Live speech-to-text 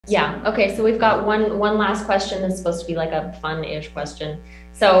Yeah, okay, so we've got one last question that's supposed to be like a fun-ish question.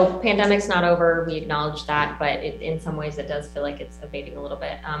 So pandemic's not over, we acknowledge that, but in some ways it does feel like it's abating a little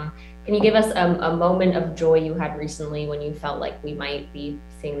bit. Can you give us a moment of joy you had recently when you felt like we might be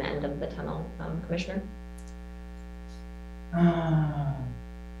seeing the end of the tunnel, Commissioner?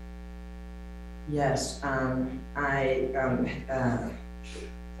 Yes, I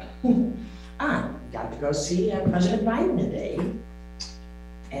got to go see President Biden today,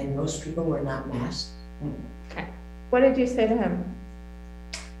 and most people were not masked. Okay. What did you say to him?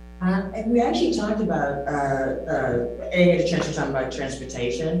 And we actually talked about, I didn't get a chance to talk about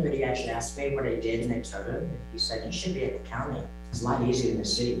transportation, but he actually asked me what I did, and I told him, and he said, you should be at the county. It's a lot easier in the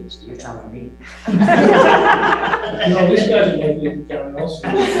city, so you're telling me. No, these guys are making it county also.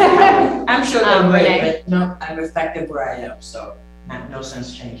 I'm sure they're great, but no, I'm effective where I am, so no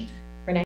sense changed.